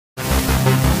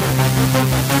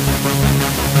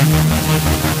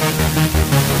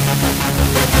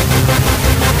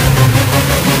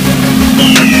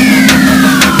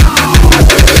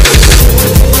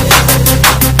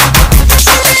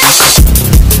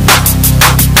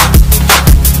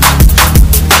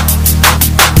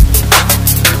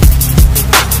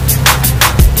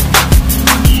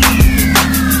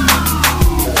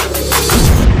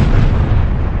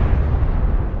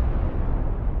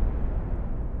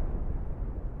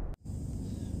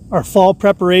Our fall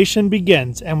preparation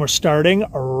begins, and we're starting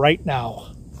right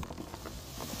now.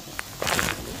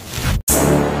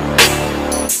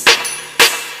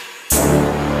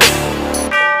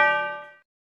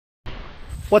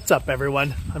 What's up,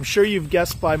 everyone? I'm sure you've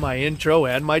guessed by my intro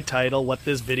and my title what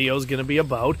this video is going to be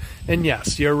about. And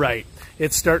yes, you're right.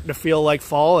 It's starting to feel like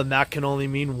fall, and that can only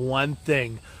mean one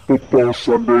thing. Football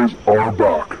Sundays are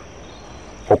back.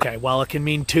 Okay, well, it can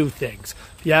mean two things.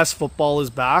 Yes, football is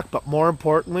back, but more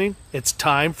importantly, it's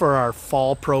time for our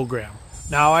fall program.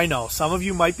 Now, I know some of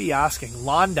you might be asking,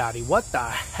 Lawn Daddy, what the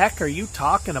heck are you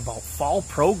talking about, fall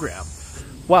program?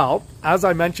 Well, as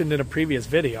I mentioned in a previous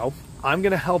video, I'm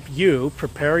going to help you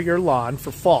prepare your lawn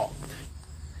for fall.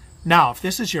 Now, if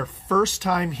this is your first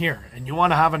time here and you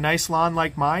want to have a nice lawn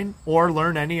like mine or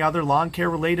learn any other lawn care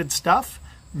related stuff,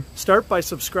 start by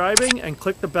subscribing and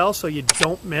click the bell so you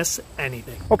don't miss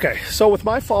anything. Okay, so with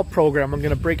my fall program, I'm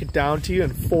going to break it down to you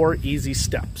in 4 easy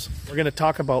steps. We're going to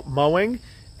talk about mowing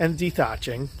and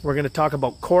dethatching. We're going to talk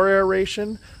about core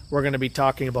aeration. We're going to be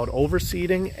talking about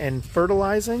overseeding and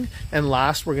fertilizing. And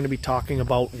last, we're going to be talking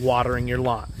about watering your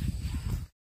lawn.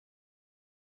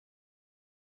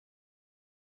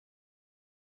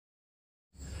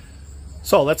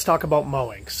 So let's talk about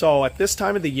mowing. So at this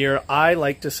time of the year, I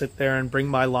like to sit there and bring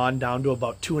my lawn down to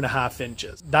about 2.5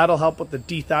 inches. That'll help with the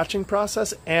dethatching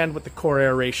process and with the core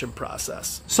aeration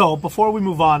process. So before we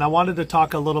move on, I wanted to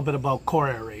talk a little bit about core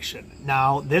aeration.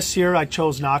 Now this year I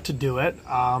chose not to do it.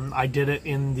 I did it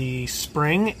in the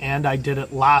spring and I did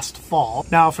it last fall.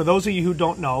 Now for those of you who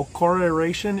don't know, core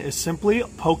aeration is simply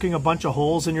poking a bunch of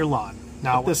holes in your lawn.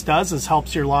 Now what this does is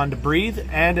helps your lawn to breathe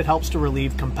and it helps to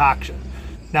relieve compaction.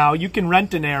 Now, you can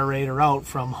rent an aerator out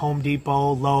from Home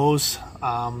Depot, Lowe's.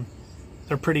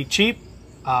 They're pretty cheap.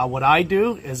 What I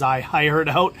do is I hire it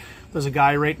out. There's a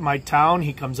guy right in my town.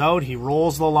 He comes out, he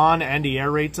rolls the lawn, and he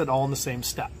aerates it all in the same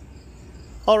step.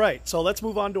 All right, so let's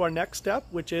move on to our next step,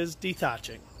 which is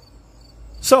dethatching.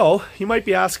 So, you might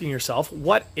be asking yourself,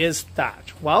 what is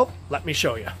thatch? Well, let me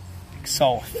show you.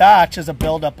 So, thatch is a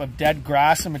buildup of dead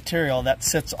grass and material that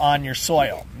sits on your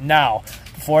soil. Now,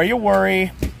 before you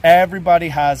worry, everybody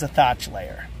has a thatch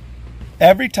layer.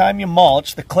 Every time you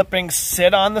mulch, the clippings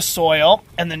sit on the soil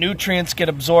and the nutrients get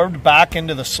absorbed back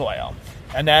into the soil.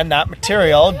 And then that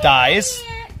material dies.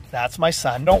 That's my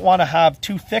son. Don't want to have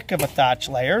too thick of a thatch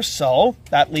layer, so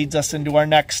that leads us into our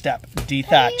next step,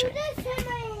 dethatching.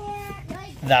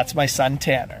 That's my son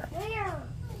Tanner.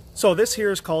 So this here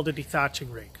is called a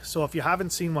dethatching rake. So if you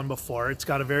haven't seen one before, it's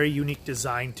got a very unique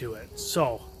design to it.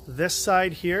 So this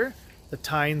side here, the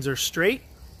tines are straight.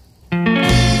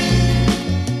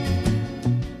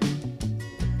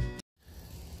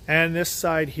 And this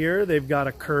side here, they've got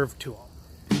a curve to them.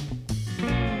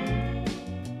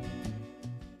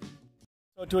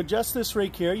 So to adjust this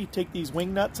rake here, you take these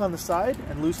wing nuts on the side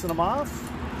and loosen them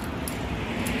off.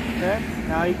 Okay,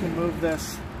 now you can move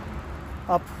this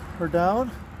up or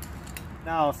down.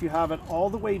 Now, if you have it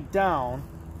all the way down,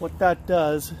 what that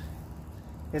does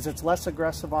is it's less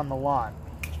aggressive on the lawn.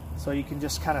 So you can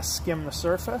just kind of skim the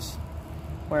surface.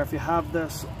 Where if you have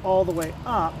this all the way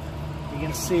up, you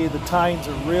can see the tines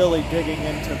are really digging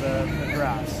into the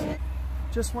grass.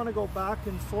 Just want to go back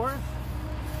and forth.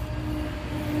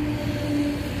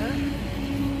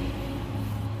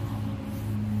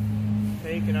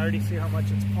 Okay, you can already see how much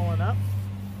it's pulling up.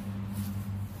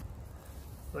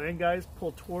 So then guys,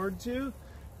 pull towards you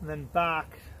and then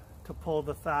back to pull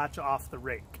the thatch off the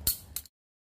rake.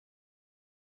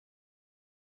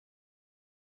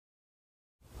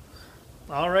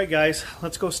 All right guys,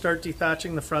 let's go start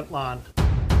dethatching the front lawn.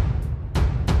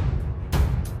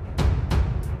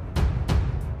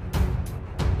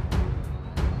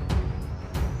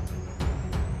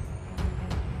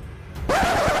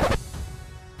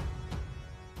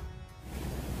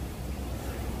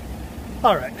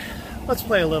 All right, let's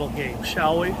play a little game,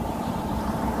 shall we?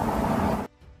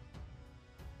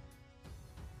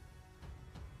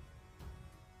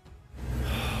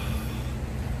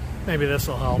 Maybe this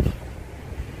will help.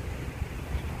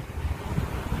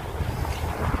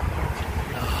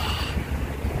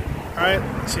 All right,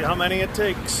 let's see how many it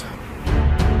takes.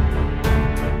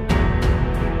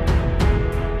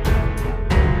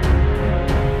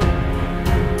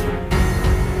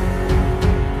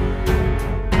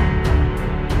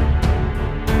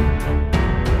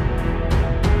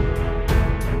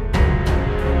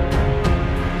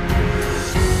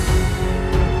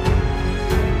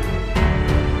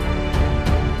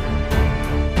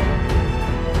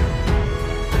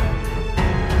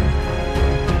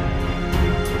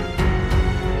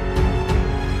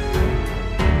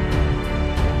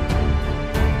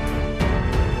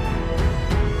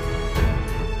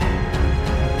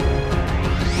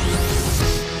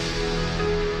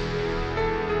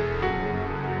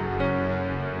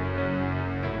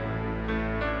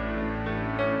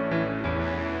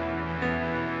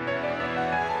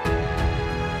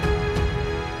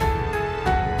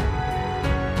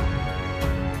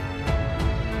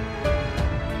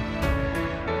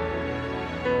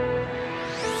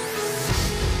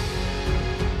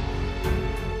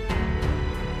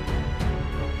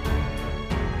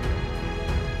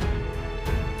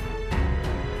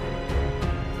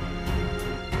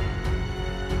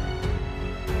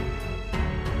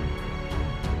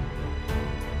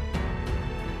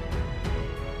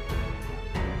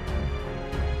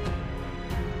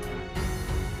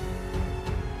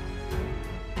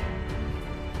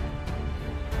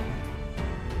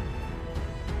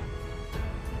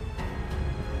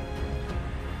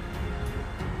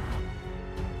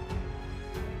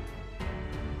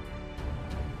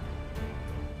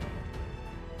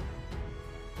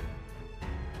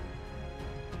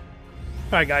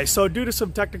 Alright guys, so due to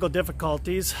some technical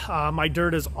difficulties, my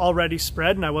dirt is already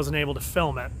spread and I wasn't able to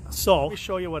film it. So, let me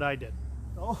show you what I did.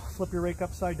 So, flip your rake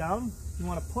upside down. You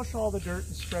want to push all the dirt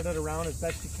and spread it around as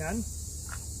best you can.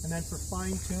 And then for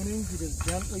fine tuning, you just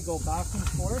gently go back and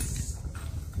forth.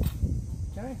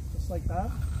 Okay, just like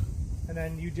that. And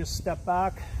then you just step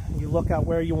back, and you look at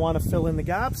where you want to fill in the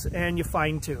gaps, and you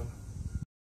fine tune.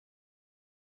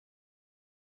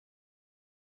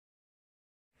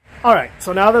 Alright,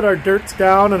 so now that our dirt's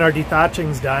down and our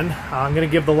dethatching's done, I'm going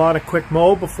to give the lawn a quick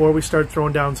mow before we start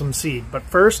throwing down some seed. But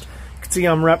first, you can see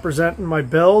I'm representing my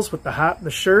Bills with the hat and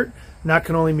the shirt, and that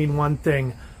can only mean one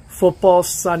thing. Football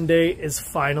Sunday is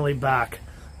finally back.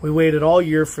 We waited all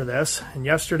year for this, and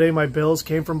yesterday my Bills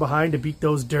came from behind to beat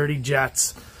those dirty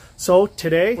Jets. So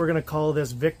today, we're going to call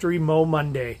this Victory Mow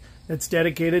Monday. It's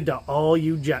dedicated to all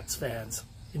you Jets fans.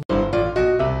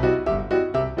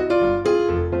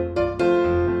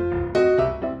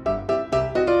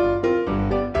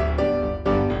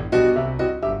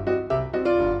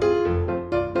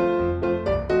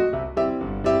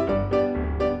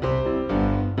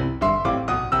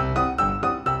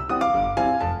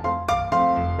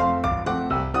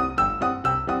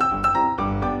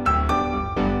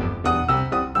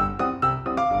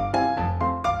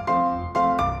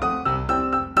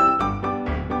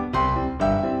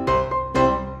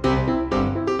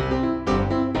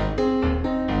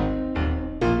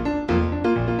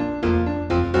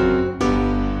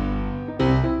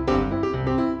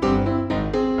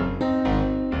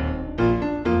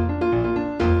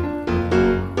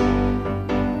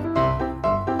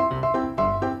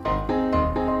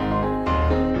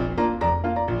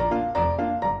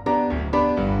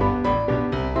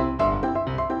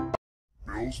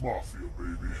 Mafia,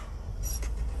 baby.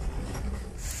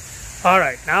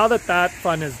 Alright, now that that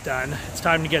fun is done, it's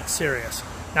time to get serious.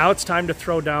 Now it's time to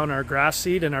throw down our grass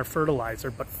seed and our fertilizer.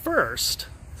 But first,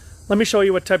 let me show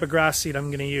you what type of grass seed I'm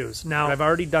going to use. Now, I've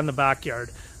already done the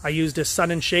backyard. I used a sun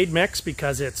and shade mix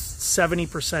because it's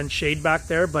 70% shade back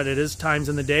there, but it is times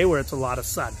in the day where it's a lot of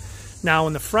sun. Now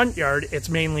in the front yard, it's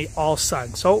mainly all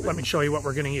sun. So let me show you what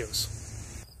we're going to use.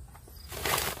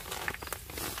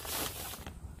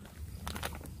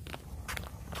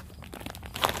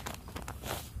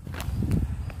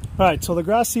 Alright, so the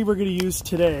grass seed we're going to use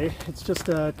today, it's just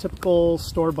a typical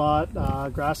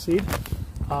store-bought grass seed.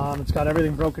 It's got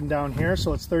everything broken down here,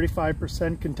 so it's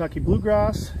 35% Kentucky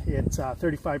bluegrass, it's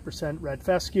 35% red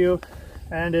fescue,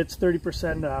 and it's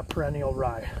 30% perennial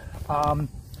rye.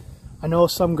 I know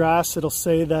some grass, it'll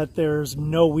say that there's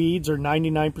no weeds or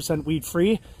 99%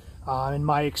 weed-free. In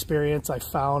my experience, I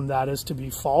found that is to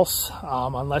be false,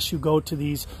 unless you go to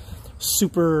these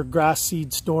super grass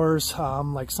seed stores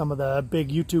like some of the big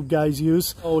YouTube guys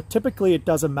use. So typically it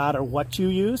doesn't matter what you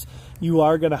use, you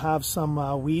are going to have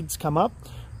some weeds come up,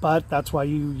 but that's why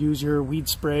you use your weed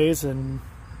sprays and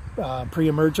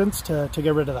pre-emergence to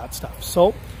get rid of that stuff.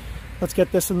 So let's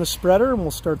get this in the spreader and we'll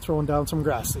start throwing down some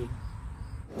grass seed.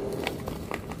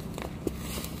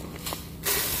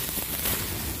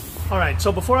 Alright,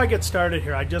 so before I get started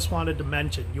here, I just wanted to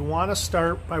mention, you want to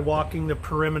start by walking the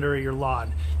perimeter of your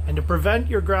lawn. And to prevent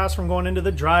your grass from going into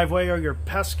the driveway or your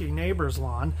pesky neighbor's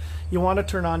lawn, you want to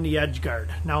turn on the edge guard.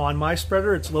 Now on my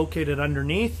spreader, it's located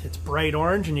underneath, it's bright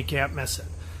orange and you can't miss it.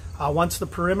 Once the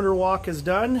perimeter walk is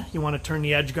done, you want to turn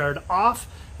the edge guard off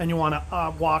and you want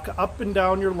to walk up and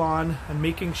down your lawn and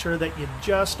making sure that you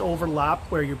just overlap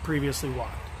where you previously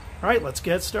walked. Alright, let's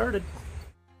get started.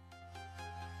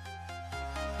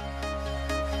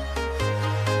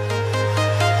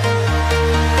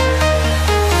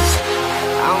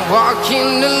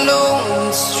 Walking alone,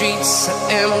 the streets are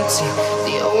empty.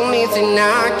 The only thing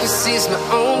I can see is my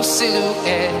own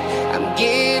silhouette. I'm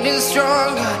getting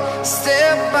stronger,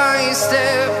 step by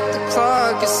step. The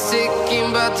clock is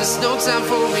ticking, but there's no time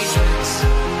for regrets.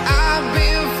 I've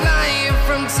been flying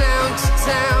from town to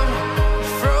town,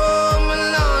 from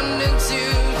London to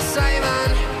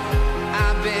Taiwan.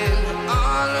 I've been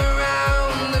all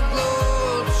around the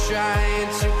globe trying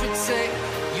to protect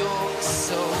your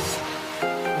soul.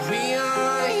 We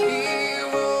are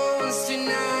heroes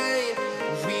tonight.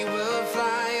 We will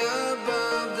fly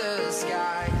above the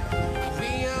sky.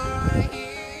 We are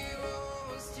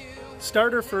heroes tonight.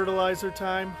 Starter fertilizer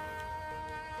time.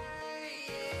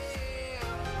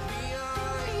 We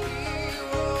are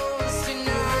heroes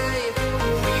tonight.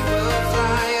 We will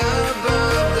fly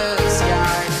above the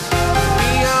sky. We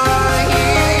are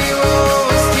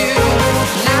heroes tonight.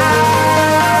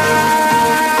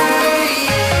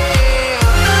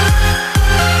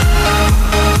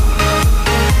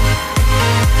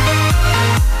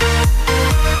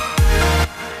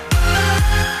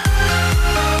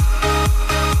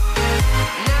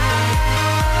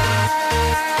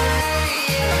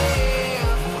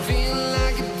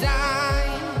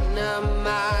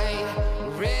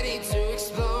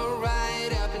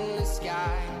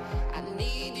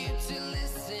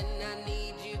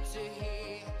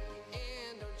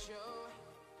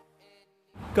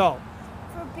 Go.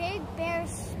 For big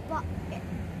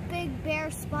bare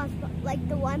spots like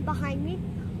the one behind me,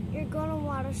 you're gonna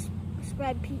want to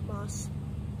spread peat moss.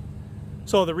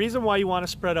 So the reason why you want to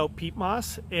spread out peat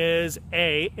moss is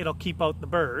A, it'll keep out the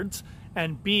birds,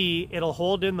 and B, it'll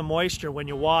hold in the moisture when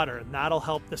you water, and that'll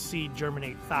help the seed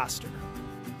germinate faster.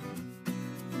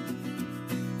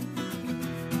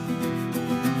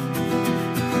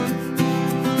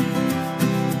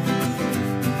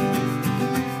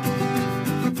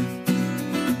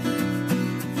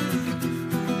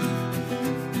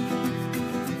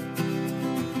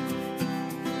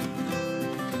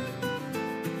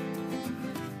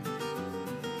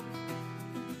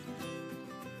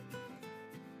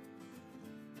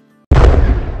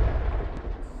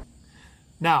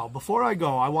 Now, before I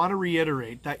go, I want to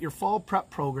reiterate that your fall prep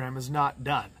program is not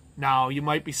done. Now, you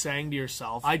might be saying to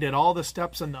yourself, I did all the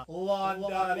steps in the Lawn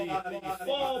Daddy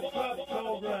Fall Prep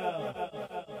Program.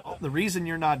 Well, the reason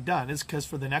you're not done is because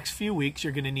for the next few weeks,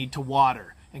 you're going to need to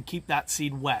water and keep that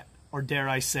seed wet, or dare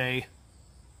I say,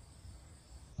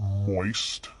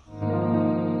 Moist.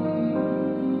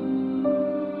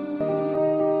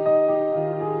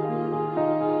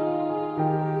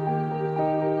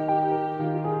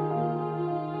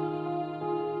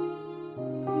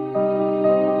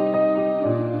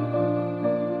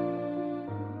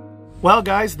 Well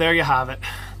guys, there you have it.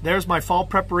 There's my fall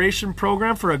preparation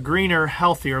program for a greener,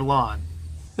 healthier lawn.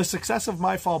 The success of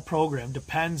my fall program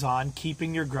depends on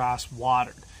keeping your grass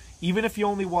watered. Even if you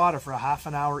only water for a half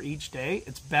an hour each day,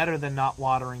 it's better than not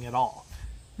watering at all.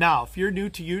 Now, if you're new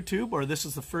to YouTube or this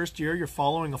is the first year you're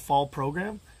following a fall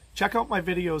program, check out my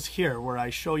videos here where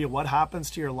I show you what happens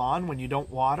to your lawn when you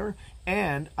don't water,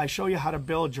 and I show you how to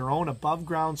build your own above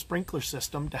ground sprinkler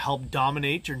system to help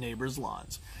dominate your neighbor's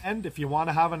lawns. And if you want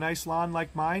to have a nice lawn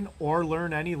like mine or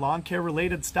learn any lawn care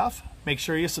related stuff, make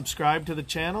sure you subscribe to the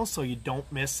channel so you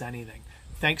don't miss anything.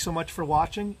 Thanks so much for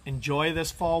watching. Enjoy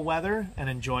this fall weather and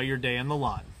enjoy your day in the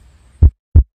lawn.